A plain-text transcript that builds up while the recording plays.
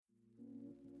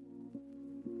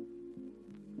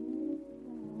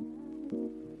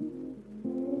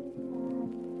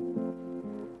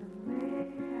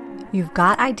You've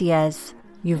got ideas,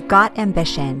 you've got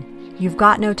ambition, you've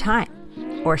got no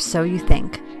time, or so you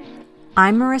think.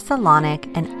 I'm Marissa Lonick,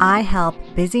 and I help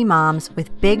busy moms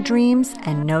with big dreams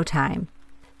and no time.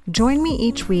 Join me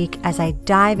each week as I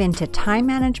dive into time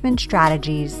management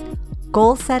strategies,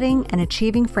 goal setting and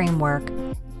achieving framework,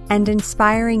 and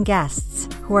inspiring guests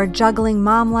who are juggling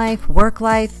mom life, work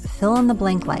life, fill in the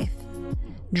blank life.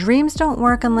 Dreams don't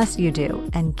work unless you do,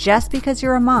 and just because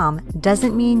you're a mom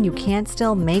doesn't mean you can't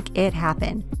still make it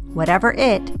happen, whatever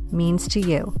it means to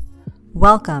you.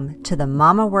 Welcome to the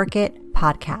Mama Work It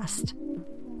podcast.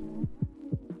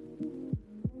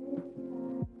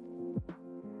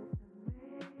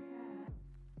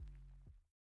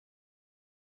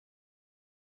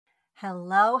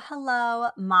 Hello,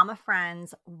 mama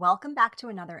friends. Welcome back to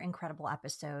another incredible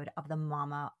episode of the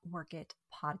Mama Work It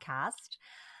podcast.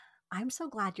 I'm so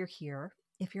glad you're here.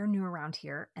 If you're new around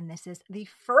here and this is the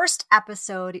first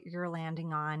episode you're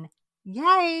landing on,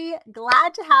 yay!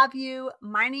 Glad to have you.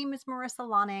 My name is Marissa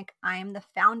Lonick. I am the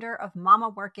founder of Mama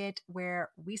Work It, where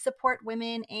we support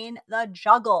women in the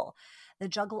juggle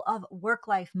of work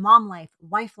life, mom life,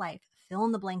 wife life, fill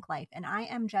in the blank life. And I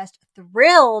am just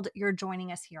thrilled you're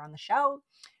joining us here on the show,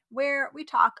 where we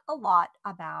talk a lot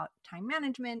about time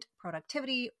management,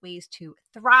 productivity, ways to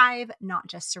thrive, not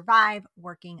just survive,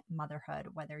 working motherhood,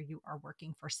 whether you are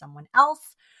working for someone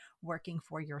else, working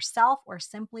for yourself, or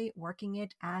simply working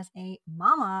it as a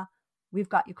mama, we've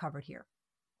got you covered here.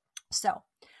 So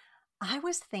I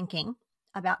was thinking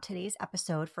about today's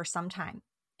episode for some time.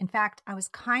 In fact, I was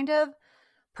kind of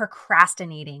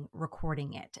procrastinating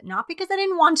recording it, not because I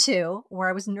didn't want to, or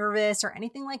I was nervous or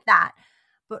anything like that,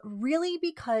 but really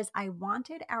because I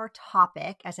wanted our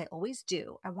topic, as I always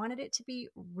do, I wanted it to be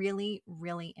really,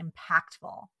 really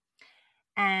impactful.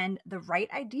 And the right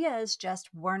ideas just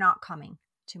were not coming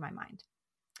to my mind.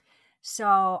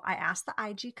 So I asked the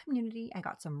IG community, I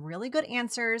got some really good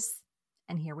answers,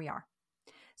 and here we are.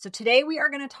 So today we are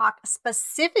going to talk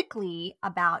specifically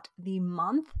about the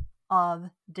month of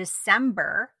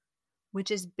December,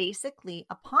 which is basically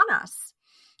upon us.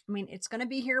 I mean, it's going to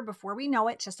be here before we know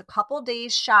it, just a couple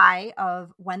days shy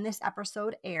of when this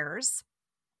episode airs.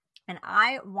 And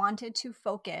I wanted to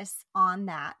focus on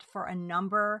that for a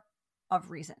number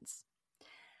of reasons.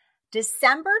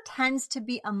 December tends to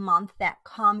be a month that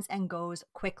comes and goes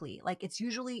quickly. Like, it's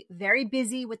usually very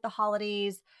busy with the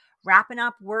holidays, wrapping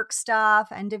up work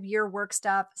stuff, end of year work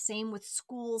stuff. Same with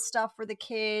school stuff for the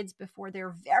kids before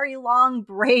their very long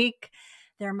break.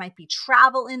 There might be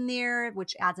travel in there,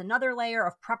 which adds another layer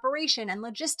of preparation and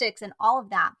logistics and all of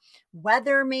that.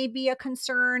 Weather may be a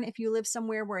concern if you live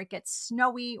somewhere where it gets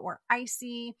snowy or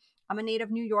icy. I'm a native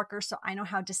New Yorker, so I know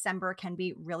how December can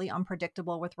be really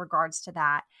unpredictable with regards to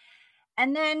that.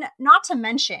 And then, not to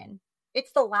mention,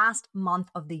 it's the last month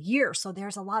of the year, so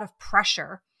there's a lot of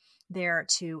pressure there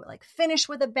to like finish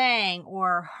with a bang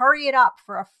or hurry it up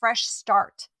for a fresh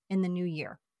start in the new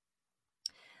year.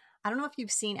 I don't know if you've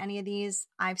seen any of these.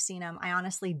 I've seen them. I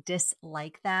honestly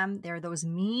dislike them. They're those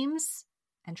memes.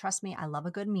 And trust me, I love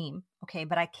a good meme. Okay.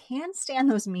 But I can't stand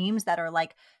those memes that are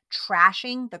like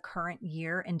trashing the current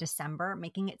year in December,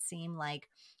 making it seem like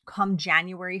come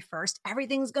January 1st,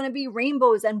 everything's going to be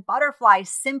rainbows and butterflies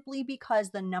simply because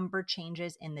the number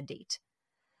changes in the date.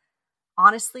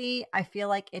 Honestly, I feel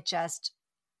like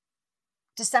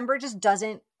December just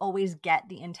doesn't always get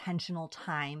the intentional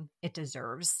time it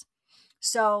deserves.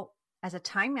 So as a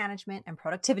time management and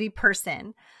productivity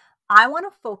person, I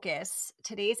want to focus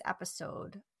today's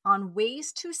episode on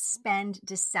ways to spend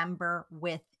December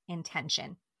with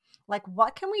intention. Like,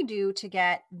 what can we do to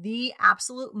get the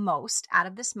absolute most out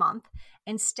of this month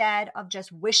instead of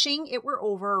just wishing it were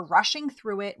over, rushing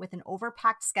through it with an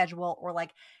overpacked schedule, or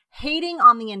like hating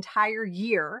on the entire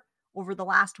year over the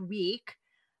last week,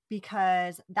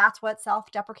 because that's what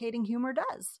self-deprecating humor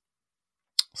does.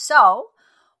 So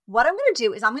what I'm going to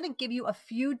do is I'm going to give you a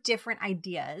few different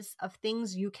ideas of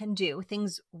things you can do,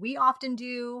 things we often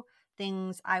do,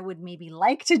 things I would maybe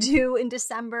like to do in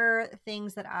December,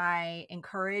 things that I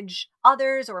encourage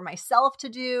others or myself to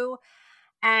do.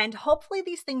 And hopefully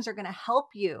these things are going to help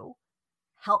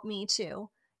me too,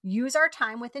 use our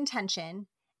time with intention,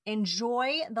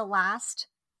 enjoy the last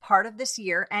part of this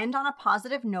year, end on a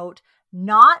positive note,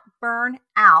 not burn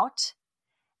out,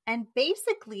 and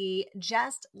basically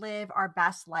just live our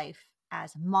best life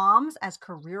as moms, as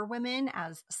career women,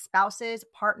 as spouses,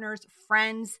 partners,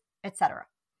 friends, etc.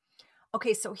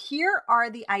 Okay, so here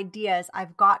are the ideas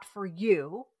I've got for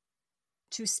you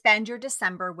to spend your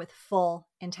December with full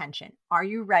intention. Are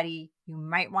you ready? You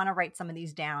might want to write some of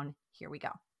these down. Here we go.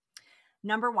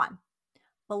 Number one,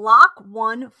 block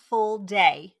one full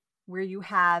day where you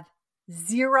have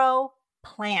 0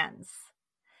 plans.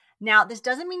 Now, this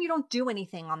doesn't mean you don't do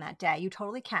anything on that day. You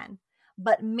totally can.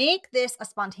 But make this a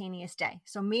spontaneous day.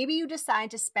 So maybe you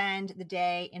decide to spend the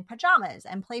day in pajamas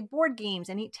and play board games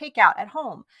and eat takeout at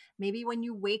home. Maybe when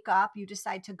you wake up, you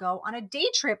decide to go on a day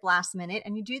trip last minute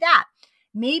and you do that.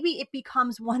 Maybe it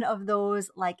becomes one of those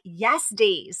like yes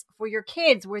days for your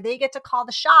kids where they get to call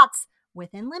the shots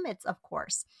within limits, of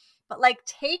course. But like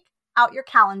take out your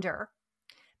calendar,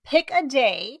 pick a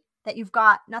day that you've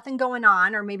got nothing going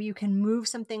on, or maybe you can move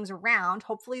some things around.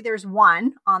 Hopefully there's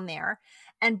one on there,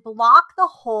 and block the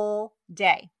whole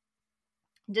day.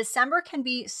 December can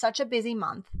be such a busy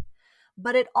month,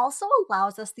 but it also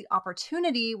allows us the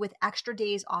opportunity with extra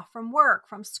days off from work,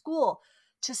 from school,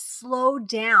 to slow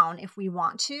down if we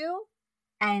want to,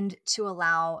 and to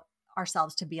allow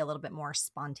ourselves to be a little bit more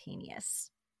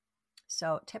spontaneous.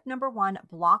 So tip number 1,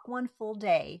 block one full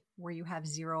day where you have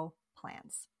 0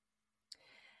 plans.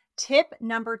 Tip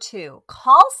number 2,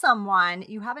 call someone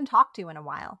you haven't talked to in a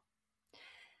while.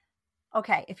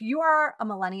 Okay, if you are a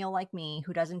millennial like me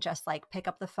who doesn't just like pick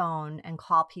up the phone and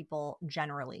call people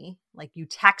generally, like you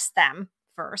text them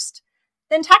first,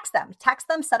 then text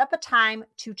them, set up a time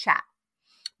to chat.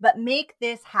 But make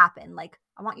this happen. Like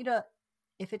I want you to,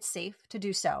 if it's safe to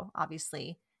do so,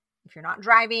 obviously, if you're not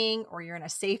driving or you're in a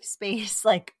safe space,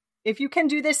 like if you can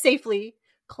do this safely,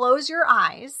 close your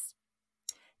eyes,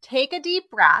 take a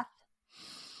deep breath,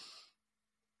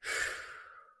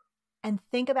 and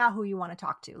think about who you want to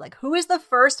talk to. Like, who is the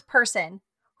first person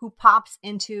who pops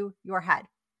into your head?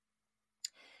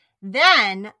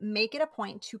 Then make it a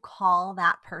point to call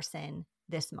that person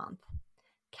this month.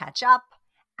 Catch up,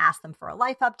 ask them for a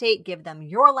life update, give them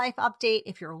your life update.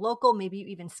 If you're local, maybe you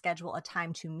even schedule a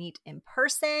time to meet in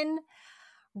person.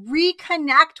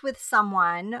 Reconnect with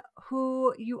someone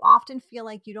who you often feel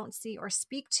like you don't see or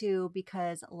speak to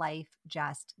because life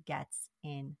just gets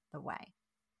in the way.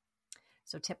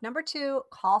 So tip number 2,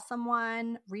 call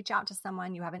someone, reach out to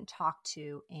someone you haven't talked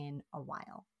to in a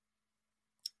while.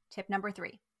 Tip number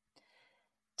 3,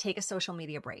 take a social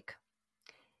media break.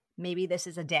 Maybe this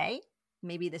is a day,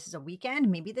 maybe this is a weekend,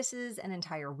 maybe this is an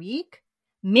entire week.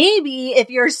 Maybe if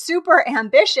you're super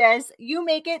ambitious, you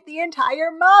make it the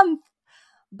entire month.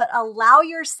 But allow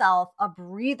yourself a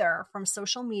breather from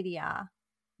social media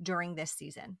during this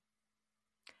season.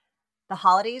 The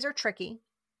holidays are tricky.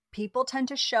 People tend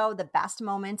to show the best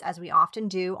moments, as we often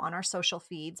do on our social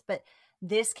feeds, but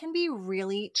this can be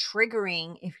really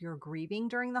triggering if you're grieving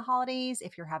during the holidays,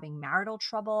 if you're having marital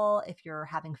trouble, if you're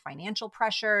having financial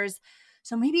pressures.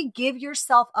 So maybe give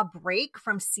yourself a break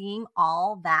from seeing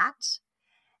all that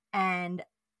and,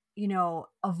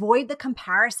 avoid the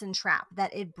comparison trap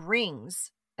that it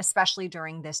brings, especially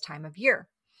during this time of year.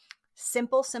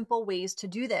 Simple ways to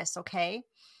do this, okay?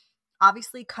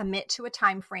 Obviously, commit to a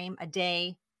time frame, a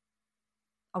day,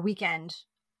 a weekend,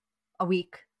 a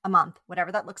week, a month,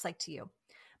 whatever that looks like to you.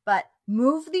 But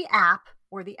move the app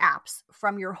or the apps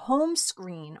from your home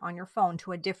screen on your phone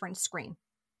to a different screen.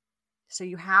 So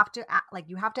you have to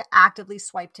actively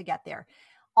swipe to get there.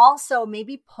 Also,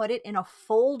 maybe put it in a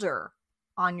folder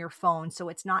on your phone so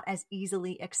it's not as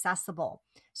easily accessible.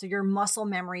 So your muscle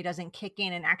memory doesn't kick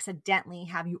in and accidentally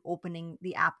have you opening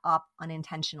the app up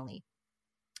unintentionally.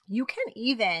 You can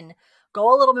even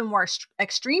go a little bit more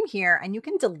extreme here and you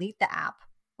can delete the app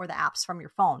or the apps from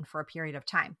your phone for a period of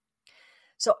time.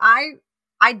 So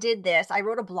I did this. I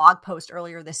wrote a blog post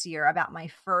earlier this year about my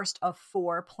first of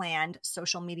 4 planned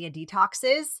social media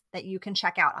detoxes that you can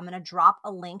check out. I'm going to drop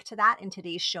a link to that in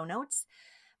today's show notes.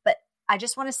 But I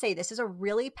just want to say this is a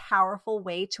really powerful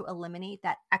way to eliminate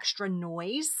that extra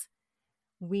noise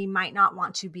we might not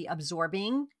want to be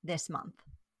absorbing this month,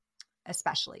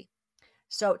 especially.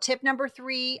 So tip number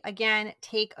 3, again,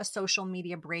 take a social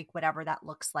media break, whatever that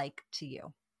looks like to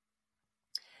you.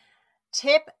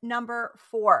 Tip number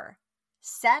 4,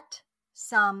 set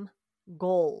some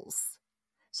goals.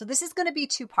 So this is going to be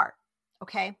 2-part,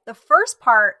 okay? The first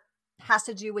part has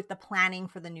to do with the planning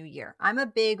for the new year. I'm a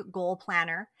big goal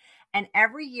planner, and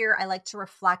every year I like to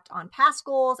reflect on past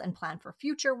goals and plan for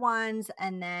future ones,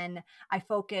 and then I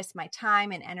focus my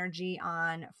time and energy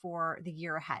on for the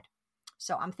year ahead.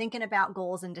 So I'm thinking about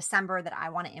goals in December that I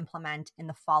want to implement in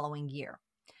the following year.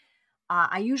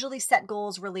 I usually set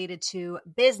goals related to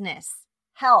business,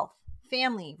 health,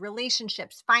 family,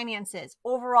 relationships, finances,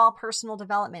 overall personal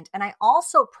development. And I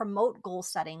also promote goal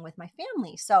setting with my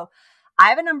family. So I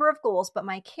have a number of goals, but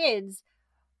my kids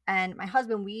and my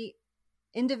husband, we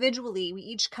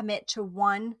each commit to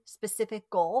one specific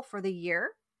goal for the year.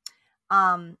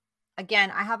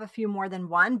 Again, I have a few more than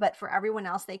one, but for everyone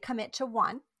else, they commit to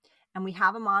one. And we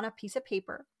have them on a piece of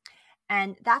paper.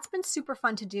 And that's been super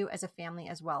fun to do as a family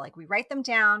as well. Like we write them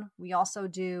down. We also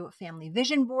do family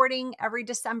vision boarding every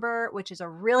December, which is a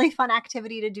really fun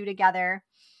activity to do together.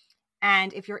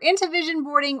 And if you're into vision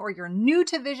boarding or you're new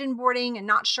to vision boarding and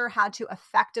not sure how to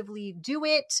effectively do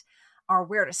it or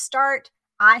where to start,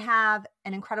 I have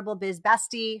an incredible biz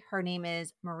bestie. Her name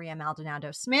is Maria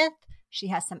Maldonado Smith. She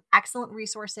has some excellent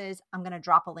resources. I'm going to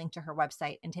drop a link to her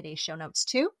website in today's show notes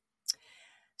too.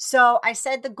 So I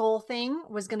said the goal thing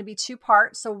was going to be 2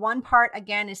 parts. So one part,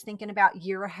 again, is thinking about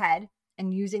year ahead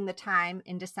and using the time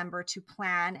in December to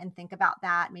plan and think about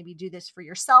that. Maybe do this for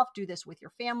yourself, do this with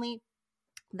your family.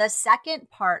 The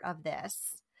second part of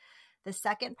this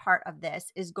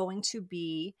is going to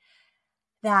be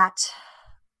that,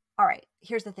 all right,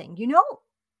 here's the thing.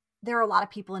 There are a lot of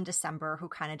people in December who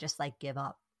kind of just like give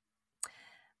up.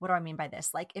 What do I mean by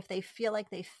this? Like if they feel like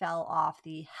they fell off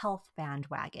the health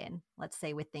bandwagon, let's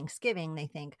say with Thanksgiving, they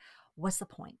think, what's the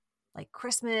point? Like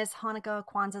Christmas, Hanukkah,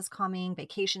 Kwanzaa's coming,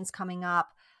 vacation's coming up.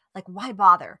 Like why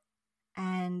bother?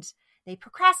 And they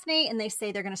procrastinate and they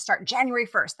say they're going to start January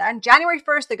 1st. Then January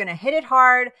 1st, they're going to hit it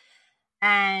hard.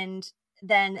 And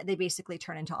then they basically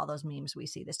turn into all those memes we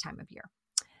see this time of year.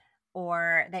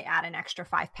 Or they add an extra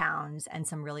 5 pounds and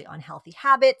some really unhealthy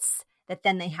habits that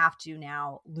then they have to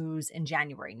now lose in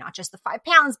January. Not just the 5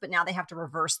 pounds, but now they have to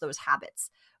reverse those habits,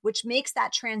 which makes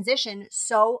that transition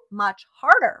so much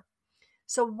harder.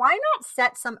 So why not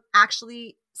set some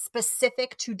actually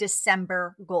specific to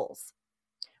December goals?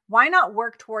 Why not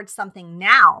work towards something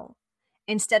now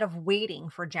instead of waiting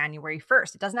for January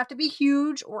 1st? It doesn't have to be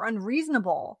huge or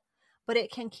unreasonable, but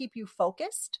it can keep you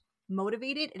focused,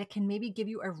 motivated, and it can maybe give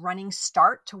you a running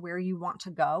start to where you want to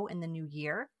go in the new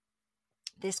year.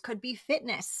 This could be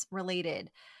fitness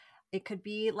related. It could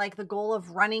be like the goal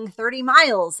of running 30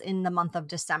 miles in the month of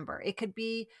December. It could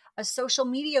be a social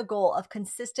media goal of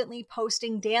consistently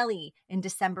posting daily in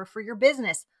December for your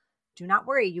business. Do not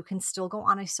worry, you can still go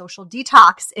on a social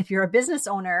detox if you're a business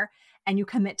owner and you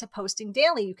commit to posting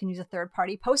daily. You can use a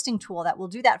third-party posting tool that will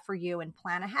do that for you and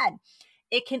plan ahead.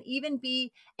 It can even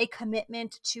be a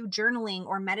commitment to journaling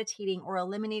or meditating or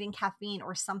eliminating caffeine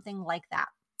or something like that.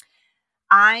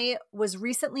 I was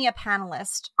recently a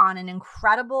panelist on an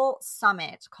incredible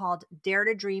summit called Dare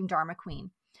to Dream Dharma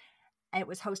Queen. It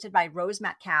was hosted by Rose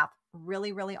Metcalf.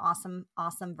 Really, really awesome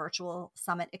virtual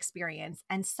summit experience.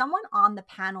 And someone on the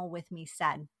panel with me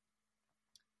said,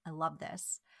 I love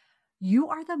this. You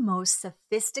are the most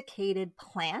sophisticated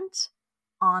plant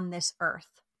on this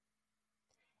earth.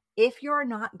 If you're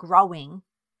not growing,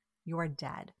 you're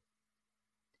dead.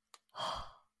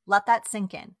 Let that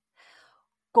sink in.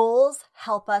 Goals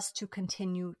help us to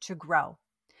continue to grow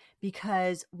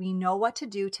because we know what to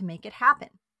do to make it happen.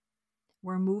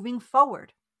 We're moving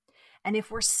forward. And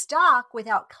if we're stuck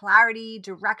without clarity,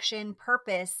 direction,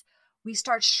 purpose, we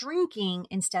start shrinking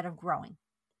instead of growing.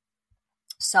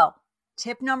 So,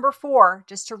 tip number 4,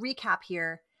 just to recap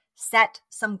here, set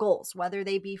some goals, whether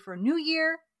they be for New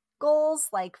Year goals,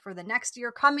 like for the next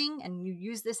year coming, and you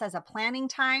use this as a planning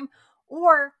time,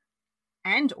 or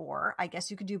I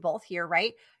guess you could do both here,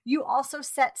 right? You also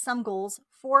set some goals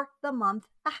for the month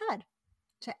ahead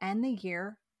to end the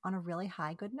year on a really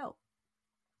high, good note.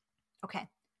 Okay,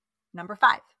 number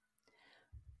 5,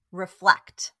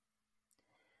 reflect.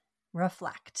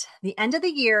 Reflect. The end of the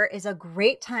year is a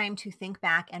great time to think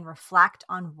back and reflect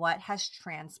on what has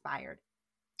transpired.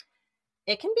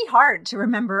 It can be hard to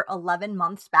remember 11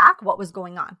 months back what was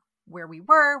going on, where we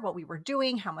were, what we were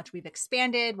doing, how much we've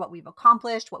expanded, what we've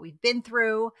accomplished, what we've been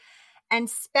through. And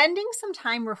spending some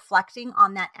time reflecting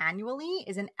on that annually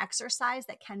is an exercise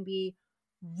that can be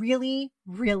really,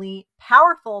 really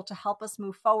powerful to help us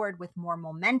move forward with more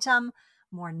momentum,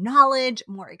 more knowledge,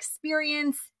 more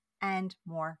experience, and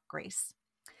more grace.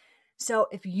 So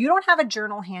if you don't have a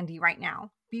journal handy right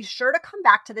now, be sure to come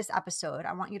back to this episode.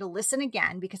 I want you to listen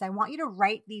again because I want you to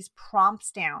write these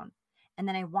prompts down and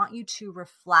then I want you to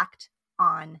reflect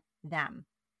on them.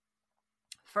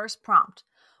 First prompt,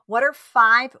 what are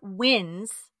 5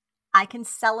 wins I can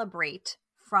celebrate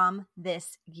from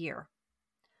this year?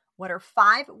 What are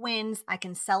 5 wins I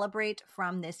can celebrate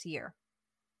from this year?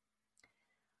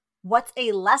 What's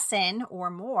a lesson or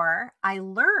more I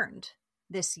learned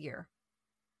this year?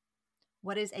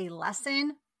 What is a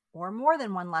lesson or more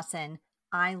than one lesson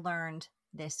I learned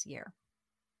this year?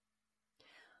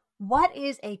 What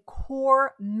is a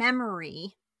core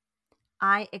memory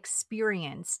I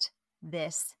experienced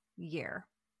this year?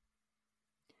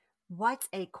 What's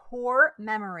a core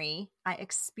memory I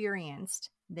experienced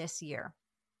this year?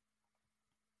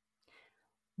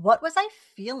 What was I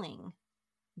feeling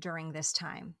during this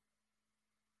time?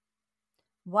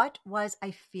 What was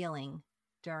I feeling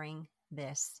during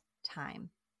this time?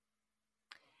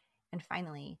 And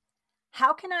finally,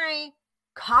 how can I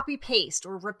copy paste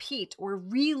or repeat or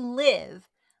relive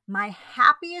my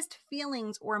happiest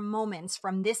feelings or moments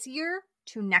from this year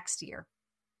to next year?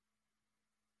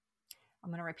 I'm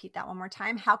going to repeat that one more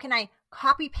time. How can I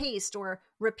copy paste or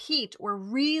repeat or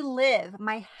relive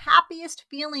my happiest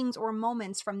feelings or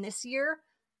moments from this year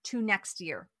to next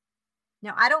year?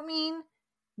 Now, I don't mean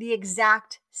the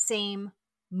exact same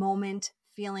moment,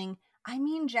 feeling. I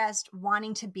mean just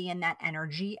wanting to be in that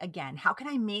energy again. How can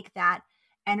I make that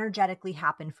energetically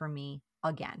happen for me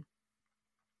again?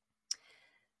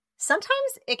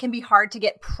 Sometimes it can be hard to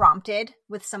get prompted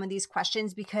with some of these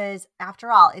questions because,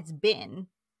 after all, it's been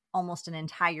almost an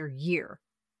entire year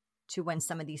to when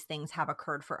some of these things have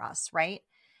occurred for us, right?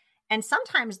 And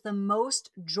sometimes the most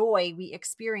joy we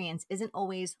experience isn't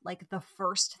always like the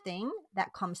first thing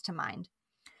that comes to mind.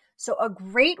 So a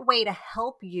great way to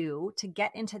help you to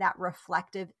get into that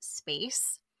reflective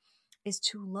space is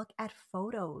to look at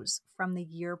photos from the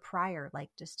year prior. Like,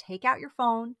 just take out your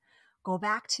phone, go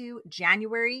back to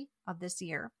January of this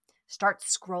year, start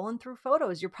scrolling through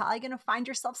photos. You're probably going to find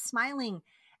yourself smiling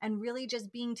and really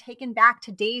just being taken back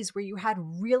to days where you had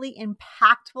really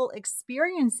impactful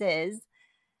experiences.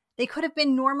 They could have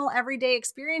been normal everyday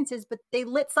experiences, but they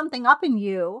lit something up in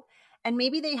you. And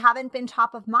maybe they haven't been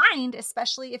top of mind,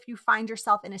 especially if you find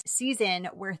yourself in a season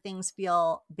where things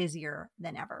feel busier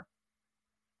than ever.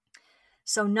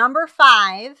 So number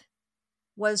 5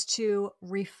 was to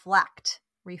reflect.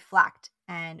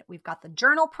 And we've got the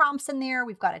journal prompts in there.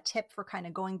 We've got a tip for kind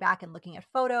of going back and looking at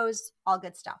photos, all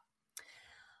good stuff.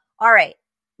 All right,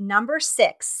 number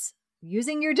 6,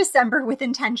 using your December with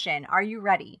intention. Are you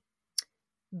ready?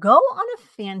 Go on a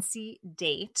fancy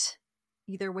date,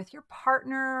 either with your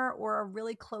partner or a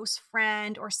really close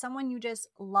friend or someone you just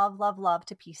love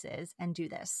to pieces, and do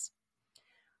this.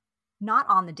 Not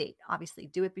on the date, obviously,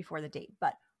 do it before the date,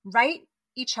 but write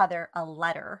each other a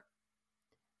letter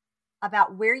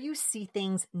about where you see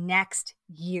things next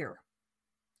year,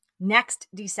 next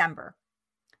December.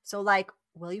 So like,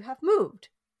 will you have moved?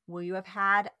 Will you have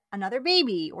had another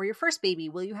baby or your first baby?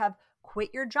 Will you have quit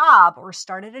your job or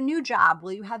started a new job?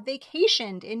 Will you have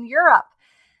vacationed in Europe?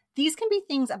 These can be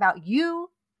things about you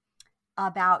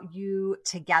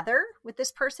together with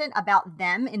this person, about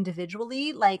them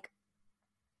individually, like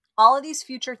all of these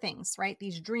future things, right?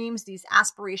 These dreams, these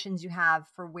aspirations you have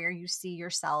for where you see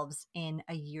yourselves in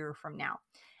a year from now.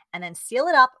 And then seal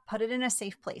it up, put it in a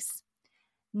safe place.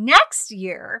 Next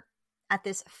year, at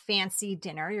this fancy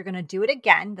dinner, you're going to do it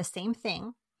again, the same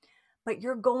thing, but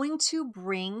you're going to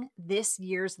bring this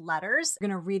year's letters. You're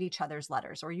going to read each other's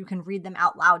letters, or you can read them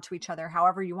out loud to each other,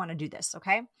 however you want to do this,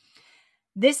 okay?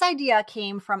 This idea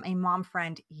came from a mom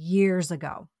friend years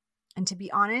ago. And to be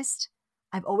honest,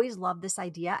 I've always loved this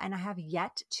idea and I have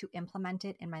yet to implement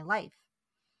it in my life.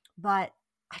 But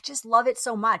I just love it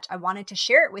so much. I wanted to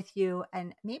share it with you.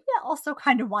 And maybe I also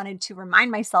kind of wanted to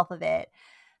remind myself of it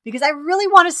because I really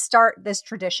want to start this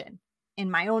tradition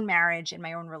in my own marriage, in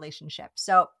my own relationship.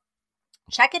 So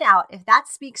check it out. If that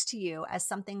speaks to you as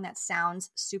something that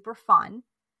sounds super fun,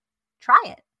 try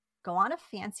it. Go on a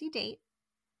fancy date.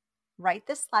 Write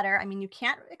this letter. I mean, you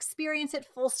can't experience it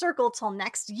full circle till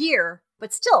next year,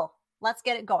 but still, let's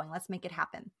get it going. Let's make it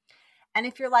happen. And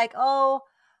if you're like, oh,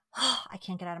 I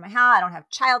can't get out of my house, I don't have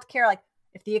childcare, like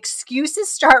if the excuses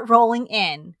start rolling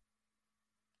in,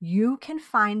 you can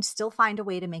still find a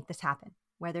way to make this happen.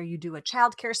 Whether you do a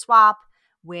childcare swap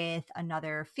with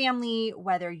another family,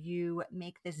 whether you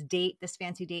make this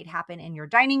fancy date happen in your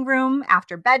dining room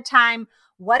after bedtime,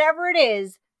 whatever it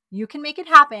is, you can make it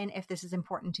happen if this is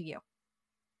important to you.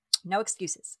 No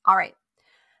excuses. All right.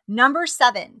 Number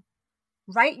 7,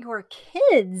 write your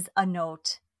kids a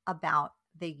note about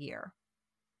the year.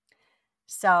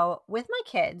 So with my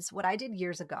kids, what I did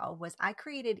years ago was I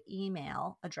created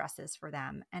email addresses for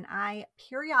them, and I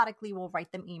periodically will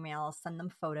write them emails, send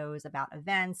them photos about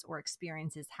events or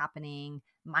experiences happening,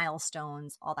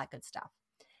 milestones, all that good stuff.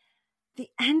 The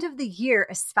end of the year,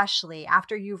 especially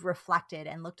after you've reflected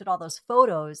and looked at all those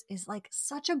photos, is like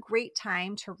such a great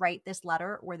time to write this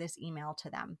letter or this email to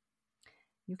them.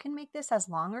 You can make this as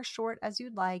long or short as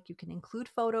you'd like. You can include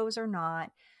photos or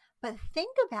not. But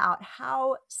think about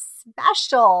how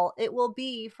special it will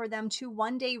be for them to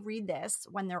one day read this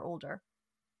when they're older.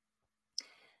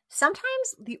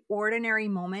 Sometimes the ordinary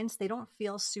moments, they don't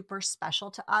feel super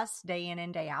special to us day in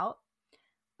and day out.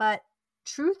 But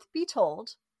truth be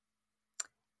told,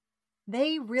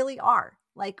 they really are.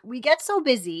 Like, we get so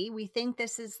busy, we think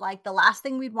this is like the last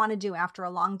thing we'd want to do after a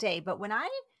long day. But when I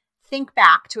think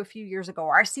back to a few years ago,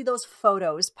 or I see those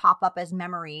photos pop up as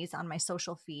memories on my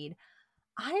social feed,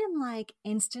 I am like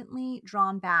instantly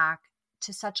drawn back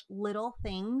to such little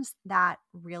things that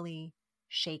really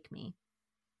shake me.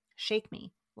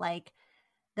 Like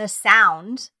the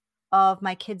sound of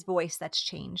my kid's voice that's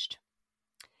changed,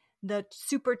 the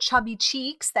super chubby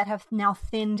cheeks that have now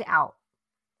thinned out,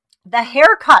 the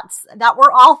haircuts that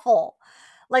were awful.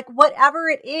 Like whatever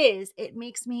it is, it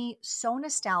makes me so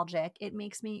nostalgic. It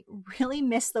makes me really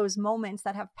miss those moments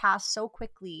that have passed so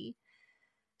quickly.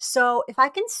 So if I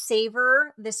can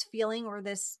savor this feeling or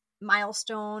this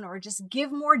milestone or just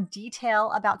give more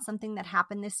detail about something that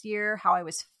happened this year, how I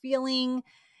was feeling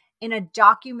in a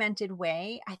documented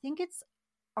way, I think it's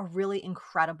a really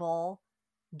incredible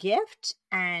gift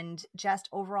and just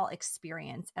overall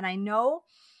experience. And I know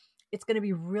it's going to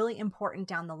be really important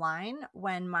down the line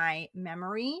when my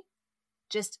memory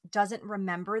just doesn't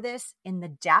remember this in the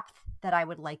depth that I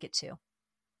would like it to.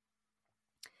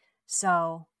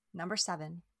 So, number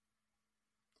 7,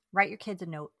 write your kids a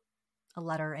note, a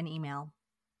letter, an email,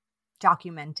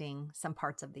 documenting some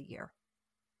parts of the year.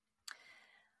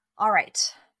 All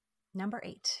right. Number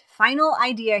 8, final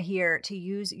idea here to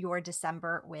use your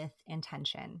December with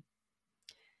intention.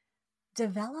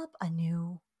 Develop a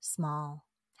new small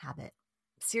habit.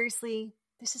 Seriously,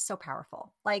 this is so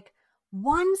powerful. Like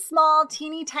one small,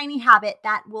 teeny tiny habit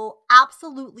that will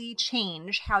absolutely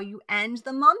change how you end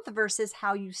the month versus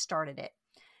how you started it.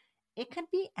 It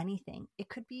could be anything. It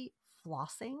could be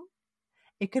flossing.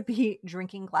 It could be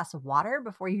drinking a glass of water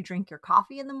before you drink your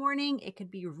coffee in the morning. It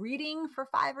could be reading for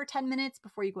 5 or 10 minutes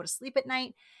before you go to sleep at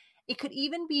night. It could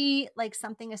even be like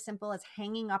something as simple as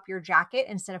hanging up your jacket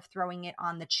instead of throwing it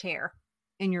on the chair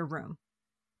in your room.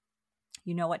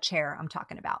 You know what chair I'm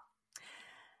talking about.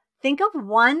 Think of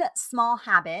one small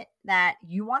habit that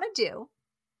you want to do.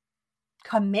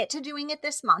 Commit to doing it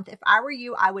this month. If I were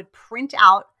you, I would print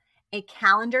out a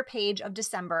calendar page of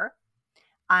December.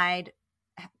 I'd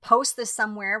post this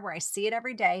somewhere where I see it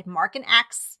every day. Mark an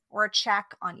X or a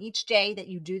check on each day that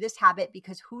you do this habit,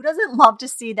 because who doesn't love to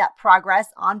see that progress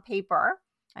on paper?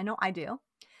 I know I do.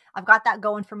 I've got that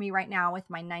going for me right now with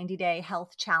my 90-day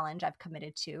health challenge I've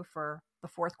committed to for the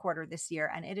 4th quarter this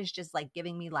year. And it is just like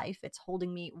giving me life. It's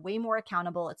holding me way more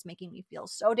accountable. It's making me feel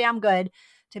so damn good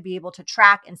to be able to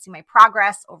track and see my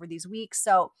progress over these weeks.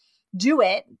 So do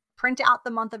it. Print out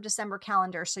the month of December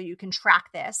calendar so you can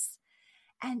track this.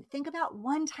 And think about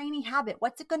one tiny habit.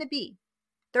 What's it going to be?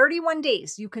 31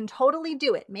 days. You can totally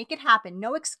do it. Make it happen.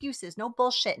 No excuses, no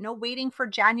bullshit, no waiting for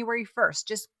January 1st.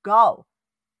 Just go.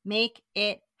 Make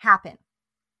it happen.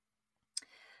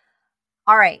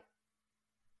 All right.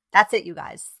 That's it, you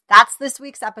guys. That's this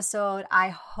week's episode. I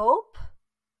hope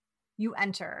you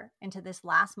enter into this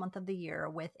last month of the year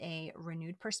with a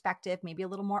renewed perspective, maybe a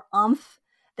little more oomph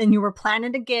than you were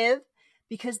planning to give,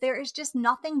 because there is just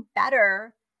nothing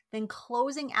better than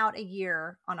closing out a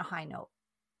year on a high note.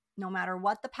 No matter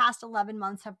what the past 11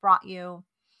 months have brought you.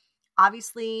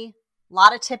 Obviously, a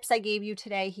lot of tips I gave you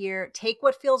today here. Take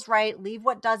what feels right, leave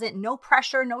what doesn't. No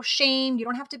pressure, no shame. You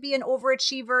don't have to be an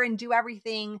overachiever and do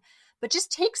everything, but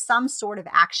just take some sort of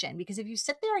action, because if you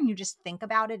sit there and you just think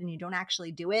about it and you don't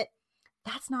actually do it,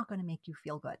 that's not going to make you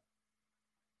feel good.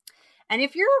 And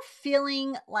if you're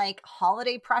feeling like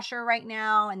holiday pressure right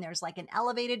now and there's like an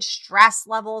elevated stress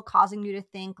level causing you to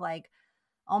think like,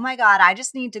 oh my God, I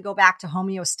just need to go back to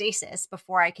homeostasis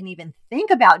before I can even think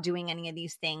about doing any of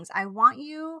these things, I want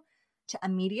you to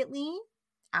immediately,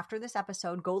 after this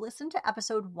episode, go listen to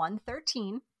episode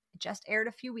 113. It just aired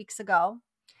a few weeks ago.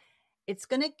 It's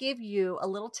going to give you a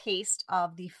little taste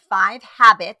of the 5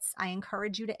 habits I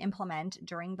encourage you to implement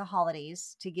during the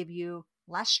holidays to give you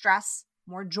less stress,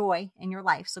 more joy in your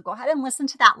life. So go ahead and listen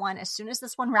to that one as soon as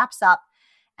this one wraps up,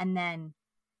 and then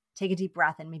take a deep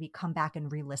breath and maybe come back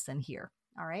and re-listen here.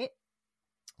 All right.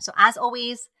 So as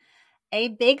always, a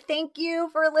big thank you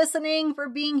for listening, for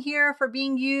being here, for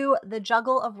being you. The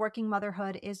juggle of working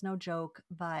motherhood is no joke,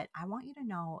 but I want you to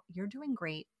know you're doing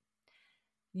great.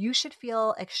 You should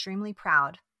feel extremely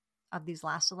proud of these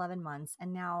last 11 months.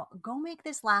 And now go make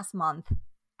this last month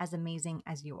as amazing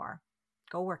as you are.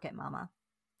 Go work it, mama.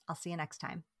 I'll see you next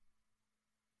time.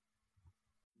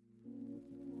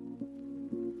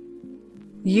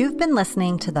 You've been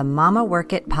listening to the Mama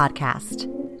Work It podcast.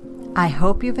 I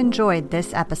hope you've enjoyed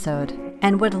this episode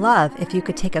and would love if you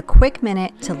could take a quick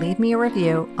minute to leave me a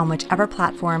review on whichever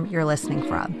platform you're listening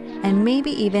from, and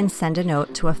maybe even send a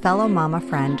note to a fellow mama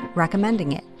friend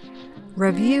recommending it.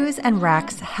 Reviews and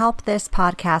recs help this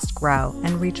podcast grow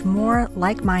and reach more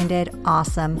like-minded,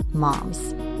 awesome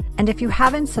moms. And if you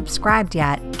haven't subscribed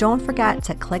yet, don't forget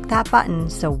to click that button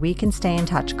so we can stay in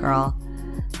touch, girl.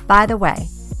 By the way,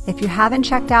 if you haven't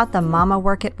checked out the Mama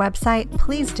Work It website,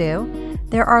 please do.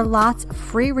 There are lots of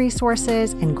free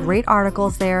resources and great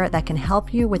articles there that can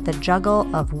help you with the juggle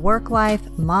of work life,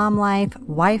 mom life,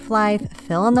 wife life,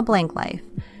 fill in the blank life.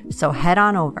 So head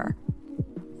on over.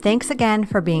 Thanks again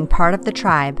for being part of the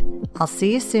tribe. I'll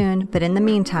see you soon, but in the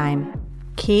meantime,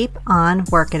 keep on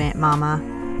working it,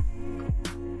 mama.